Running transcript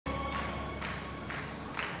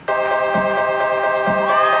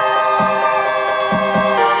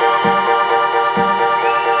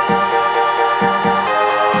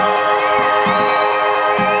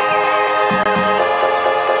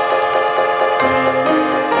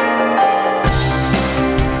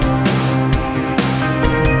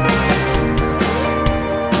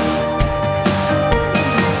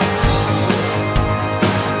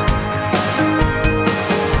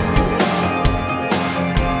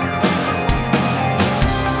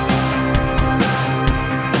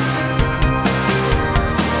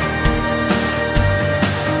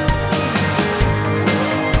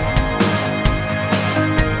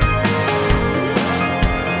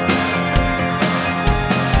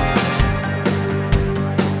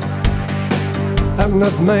I'm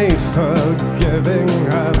not made for giving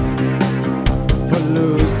up, for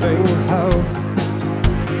losing hope,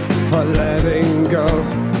 for letting go,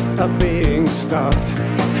 of being stopped.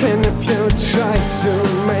 And if you try to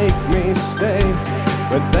make me stay,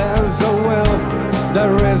 but there's a will,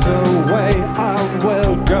 there is a way, I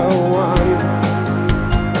will go on.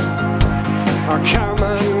 Oh, come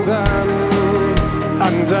undone,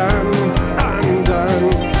 undone,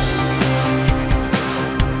 undone.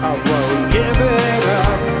 I won't give it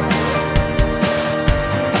up,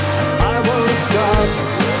 I won't stop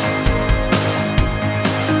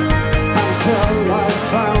until I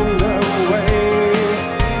found a way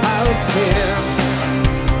out here.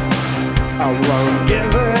 I won't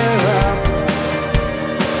give it up,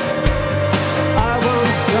 I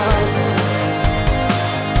won't stop.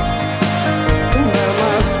 There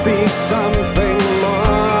must be something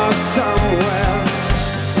more somewhere.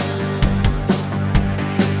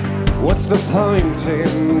 What's the point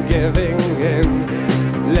in giving in,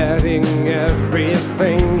 letting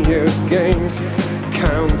everything you gained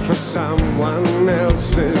count for someone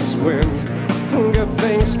else's win? Good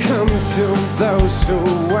things come to those who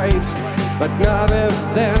wait, but not if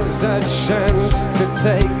there's a chance to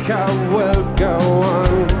take. I will go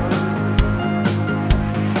on.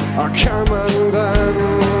 Oh, come undone,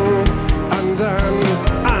 undone,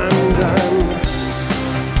 undone.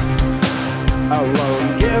 I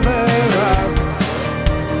won't give it up,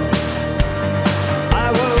 I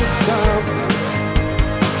won't stop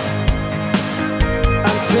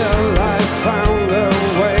until I found a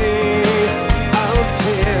way out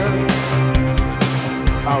here.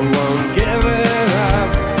 I won't give it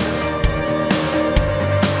up,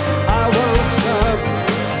 I won't stop.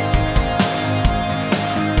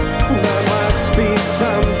 There must be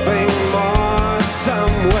something more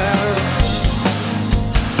somewhere,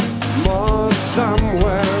 more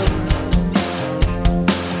somewhere,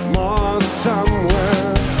 more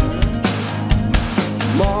somewhere,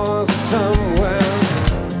 more somewhere,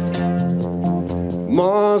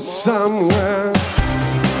 more somewhere.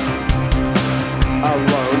 I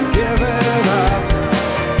won't give it up,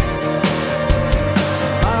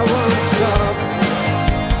 I won't stop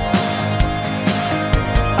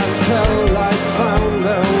until I found a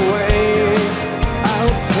way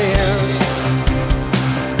out here.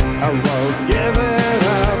 I won't give it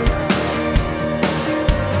up,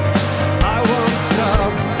 I won't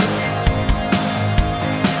stop.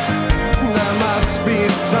 There must be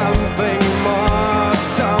something